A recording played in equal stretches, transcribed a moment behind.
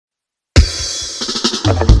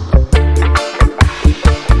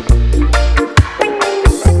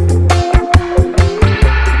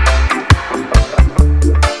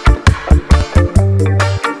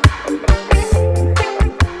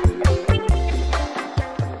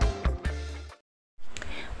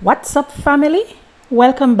What's up, family?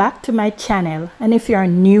 Welcome back to my channel, and if you're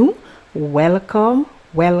new, welcome.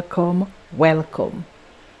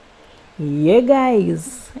 Yeah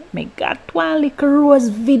guys, me got one little rose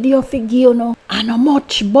video for you know. I know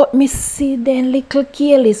much, but me see then little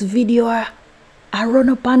careless video I run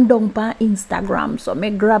up and down on Instagram, so me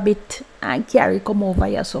grab it and carry come over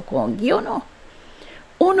here so come you know.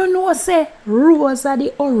 Uno know say Rose are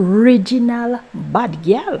the original bad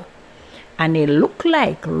girl. And it look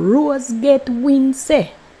like Rose get win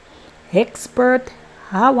say expert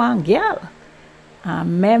how one girl. And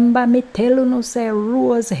remember me tell you say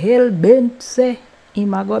Rose hell bent say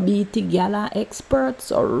him a go beat the girl and expert.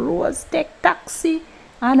 So Rose take taxi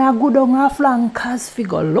and I go down her flankers fi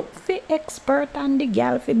go look for expert and the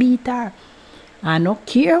girl fi beat her. I no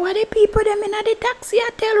care what the people them in the taxi I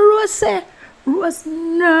tell Rose say Rose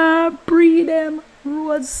nah pre them.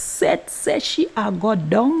 Rose said say she a go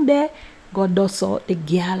down there. God does out the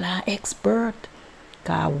girl and expert.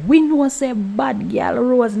 Cause we know say bad girl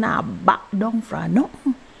Rose now back down from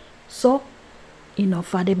nothing. So, enough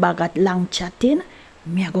for the bag at long chatting.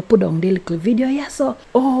 Me I go put down the little video here so.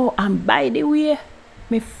 Oh, and by the way,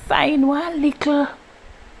 me find one little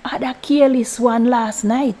other careless one last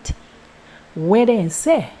night. Where they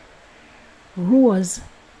say Rose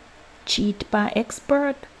cheat by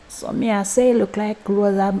expert. So me I say look like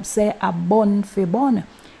Rose I say a bun for bun.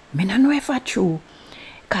 Me no know if it's true.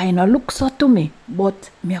 Kind of look so to me. But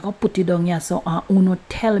me I go put it down here so uno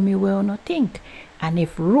tell me what uno think. And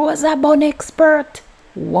if Rose a bun expert,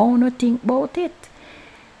 what uno think about it?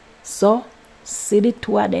 So, see the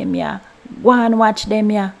two of them here. Go and watch them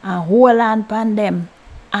here and hold on pan them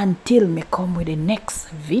until me come with the next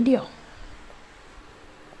video.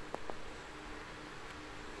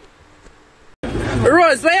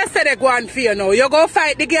 Rose, where you say they go on for you now? You go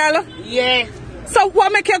fight the girl? Yeah. So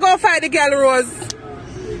what make you go fight the girl, Rose?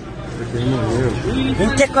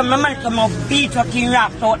 You take a man come up beat fucking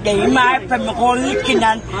rap out there. You might have me go licking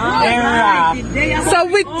and rap. So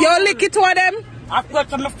with you lick it to them? Of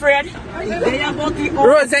course I'm afraid.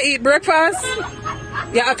 Rose, you eat breakfast?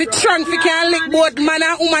 You have to trunk if you can't lick both man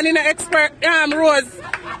and woman in an expert Rose.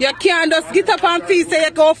 You can't just get up and feel say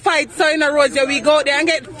you go fight so in a Rose. You will go out there and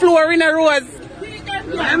get floor in a Rose.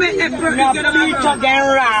 I mean, beat again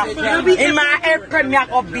rap. In my apron, me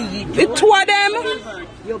go beat. The two of them?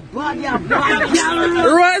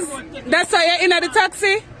 Rose, that's why you're in the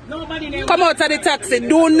taxi? Come out of the taxi.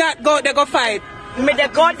 Do not go out there go fight. Me they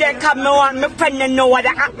go there come me want me friend to know what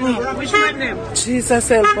happened. Jesus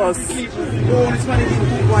help us.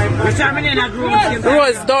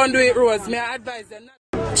 Rose, don't do it, Rose. May I advise you not.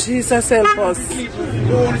 Jesus help us.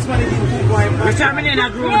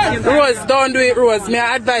 Rose, don't do it, Rose. May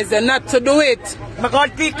I advise you not to do it. Because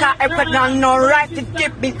people have no right to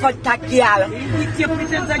keep in front of girl.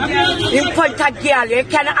 In front of girl. You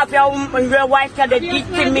cannot have your wife that keep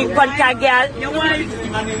in front of girl.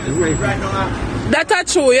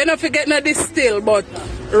 That's true. You don't forget no this still, but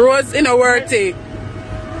Rose in a worthy.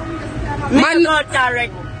 Man not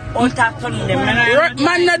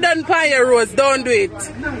man not done by your Rose, don't do it.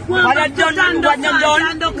 What I done,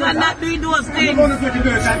 cannot do those things.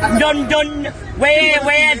 Done,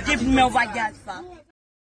 where give me over that for?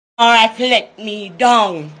 Alright, let me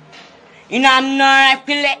down. You know I'm not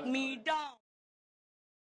right, let me down.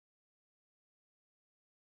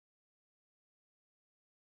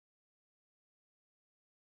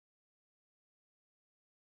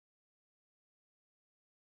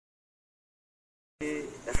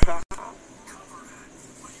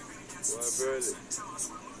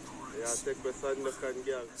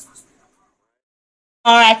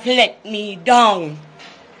 Alright, let me down.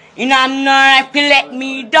 You know I'm not right, let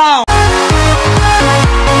me down.